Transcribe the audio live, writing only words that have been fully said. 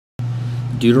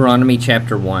Deuteronomy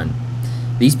chapter 1.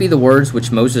 These be the words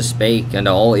which Moses spake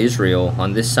unto all Israel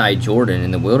on this side Jordan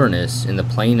in the wilderness, in the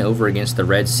plain over against the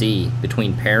Red Sea,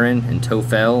 between Paran and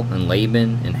Tophel and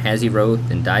Laban and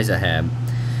Hazeroth and Dizahab.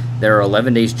 There are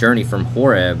 11 days' journey from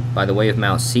Horeb by the way of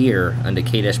Mount Seir unto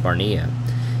Kadesh Barnea.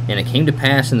 And it came to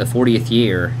pass in the 40th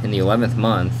year, in the 11th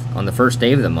month, on the first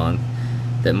day of the month,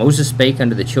 that Moses spake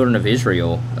unto the children of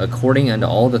Israel, according unto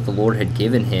all that the Lord had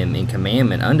given him in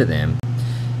commandment unto them,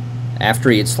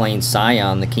 after he had slain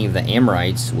Sihon the king of the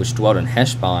Amorites, which dwelt in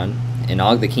Heshbon, and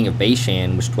Og the king of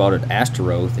Bashan, which dwelt at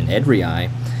Ashtaroth and Edrei,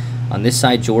 on this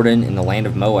side Jordan in the land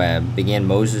of Moab, began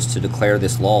Moses to declare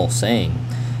this law, saying,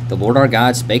 The Lord our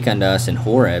God spake unto us in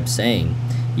Horeb, saying,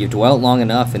 Ye have dwelt long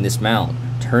enough in this mount.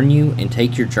 Turn you and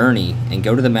take your journey, and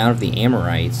go to the mount of the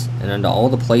Amorites, and unto all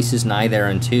the places nigh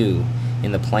thereunto,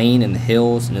 in the plain, and the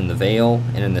hills, and in the vale,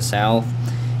 and in the south,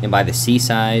 and by the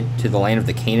seaside, to the land of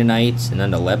the Canaanites, and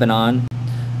unto Lebanon,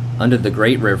 unto the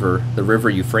great river, the river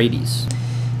Euphrates.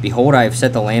 Behold, I have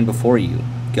set the land before you.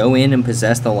 Go in and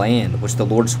possess the land, which the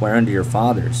Lord sware unto your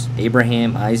fathers,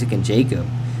 Abraham, Isaac, and Jacob,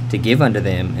 to give unto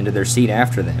them, and to their seed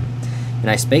after them. And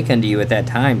I spake unto you at that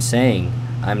time, saying,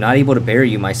 I am not able to bear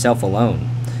you myself alone.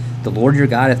 The Lord your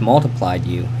God hath multiplied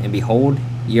you, and behold,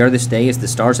 ye are this day as the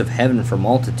stars of heaven for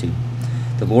multitude.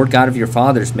 The Lord God of your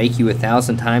fathers make you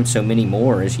 1,000 times so many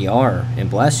more as ye are, and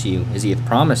bless you as he hath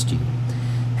promised you.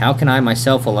 How can I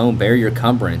myself alone bear your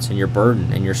cumbrance, and your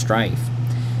burden, and your strife?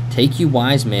 Take you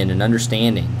wise men and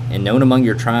understanding, and known among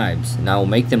your tribes, and I will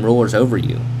make them rulers over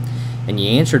you. And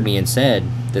ye answered me and said,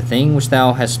 The thing which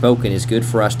thou hast spoken is good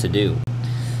for us to do.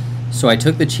 So I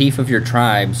took the chief of your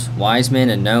tribes, wise men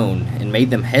and known, and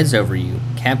made them heads over you,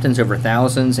 captains over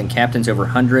thousands, and captains over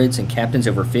hundreds, and captains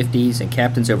over 50s, and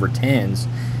captains over 10s,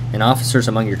 and officers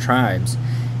among your tribes.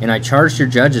 And I charged your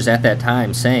judges at that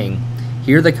time, saying,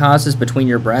 Hear the causes between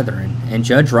your brethren, and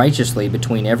judge righteously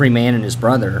between every man and his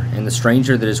brother, and the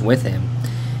stranger that is with him.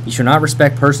 Ye shall not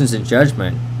respect persons in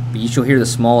judgment, but ye shall hear the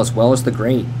small as well as the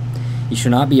great. Ye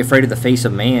shall not be afraid of the face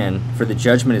of man, for the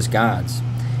judgment is God's.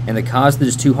 And the cause that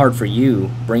is too hard for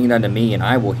you, bring it unto me, and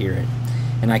I will hear it.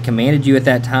 And I commanded you at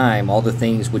that time all the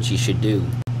things which ye should do.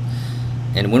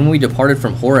 And when we departed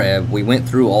from Horeb, we went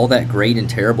through all that great and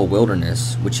terrible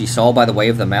wilderness, which ye saw by the way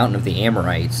of the mountain of the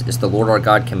Amorites, as the Lord our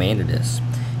God commanded us.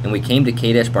 And we came to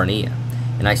Kadesh Barnea.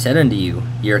 And I said unto you,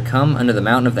 Ye are come unto the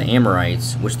mountain of the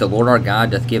Amorites, which the Lord our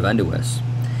God doth give unto us.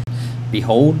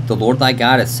 Behold, the Lord thy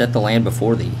God hath set the land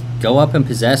before thee. Go up and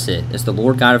possess it, as the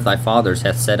Lord God of thy fathers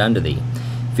hath said unto thee.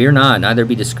 Fear not, neither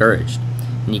be discouraged.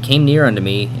 And ye came near unto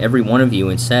me, every one of you,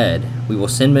 and said, We will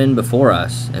send men before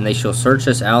us, and they shall search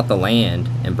us out the land,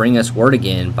 and bring us word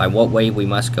again by what way we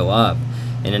must go up,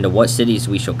 and into what cities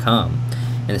we shall come.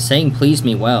 And the saying pleased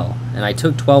me well. And I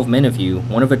took 12 men of you,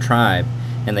 one of a tribe,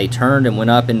 and they turned and went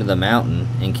up into the mountain,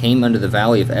 and came unto the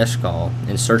valley of Eshcol,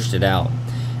 and searched it out.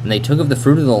 And they took of the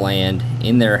fruit of the land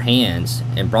in their hands,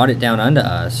 and brought it down unto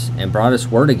us, and brought us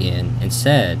word again, and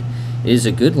said, It is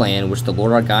a good land which the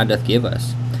Lord our God doth give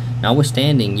us.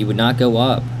 Notwithstanding, ye would not go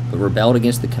up, but rebelled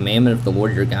against the commandment of the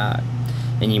Lord your God.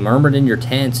 And ye murmured in your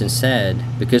tents, and said,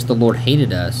 Because the Lord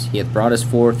hated us, he hath brought us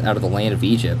forth out of the land of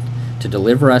Egypt, to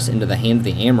deliver us into the hand of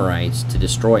the Amorites, to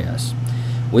destroy us.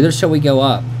 Whither shall we go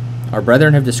up? Our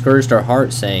brethren have discouraged our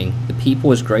hearts, saying, The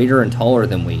people is greater and taller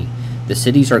than we. The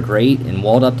cities are great and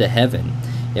walled up to heaven.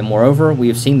 And moreover, we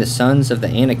have seen the sons of the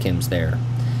Anakims there.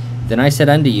 Then I said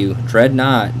unto you, Dread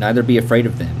not, neither be afraid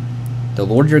of them. The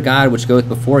Lord your God which goeth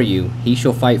before you, he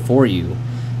shall fight for you,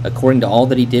 according to all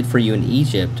that he did for you in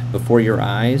Egypt before your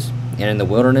eyes, and in the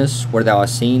wilderness, where thou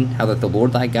hast seen how that the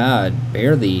Lord thy God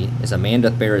bare thee as a man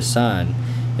doth bear his son,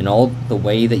 in all the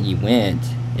way that ye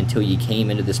went, until ye came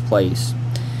into this place.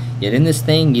 Yet in this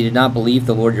thing ye did not believe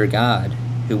the Lord your God,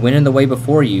 who went in the way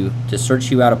before you, to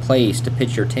search you out a place to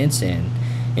pitch your tents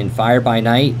in fire by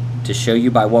night, to show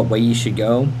you by what way ye should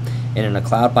go, and in a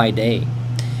cloud by day.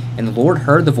 And the Lord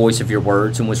heard the voice of your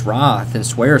words, and was wroth, and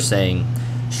sware, saying,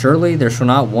 Surely there shall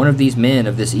not one of these men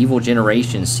of this evil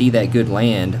generation see that good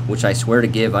land, which I swear to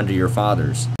give unto your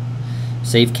fathers.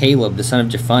 Save Caleb the son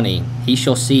of Jephunneh, he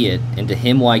shall see it, and to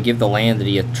him will I give the land that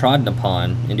he hath trodden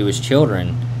upon, and to his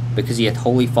children, because he hath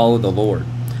wholly followed the Lord.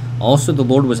 Also the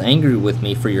Lord was angry with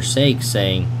me for your sakes,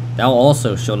 saying, Thou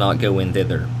also shalt not go in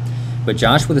thither. But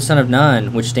Joshua the son of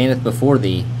Nun, which standeth before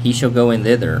thee, he shall go in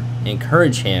thither.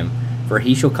 Encourage him, for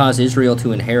he shall cause Israel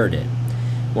to inherit it.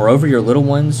 Moreover, your little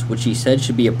ones, which ye said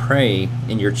should be a prey,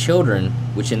 and your children,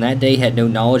 which in that day had no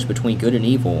knowledge between good and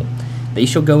evil, they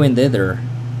shall go in thither,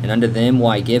 and unto them will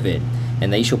I give it,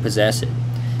 and they shall possess it.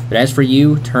 But as for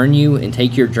you, turn you and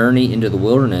take your journey into the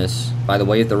wilderness by the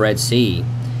way of the Red Sea,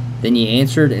 Then ye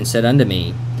answered and said unto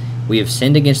me, We have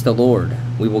sinned against the Lord.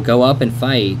 We will go up and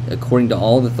fight, according to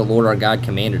all that the Lord our God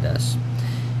commanded us.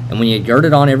 And when ye had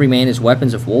girded on every man his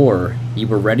weapons of war, ye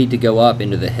were ready to go up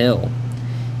into the hill.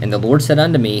 And the Lord said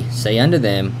unto me, Say unto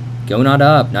them, Go not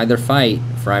up, neither fight,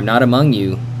 for I am not among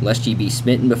you, lest ye be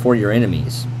smitten before your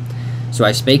enemies. So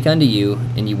I spake unto you,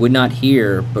 and ye would not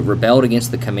hear, but rebelled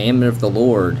against the commandment of the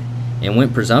Lord, and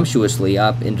went presumptuously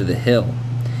up into the hill.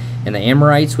 And the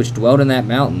Amorites which dwelt in that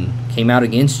mountain came out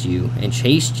against you, and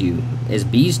chased you, as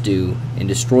bees do, and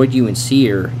destroyed you in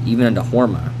Seir, even unto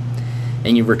Hormah.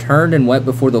 And ye returned and wept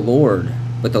before the Lord,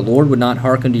 but the Lord would not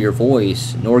hearken to your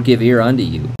voice, nor give ear unto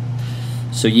you.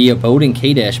 So ye abode in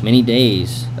Kadesh many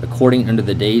days, according unto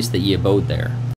the days that ye abode there.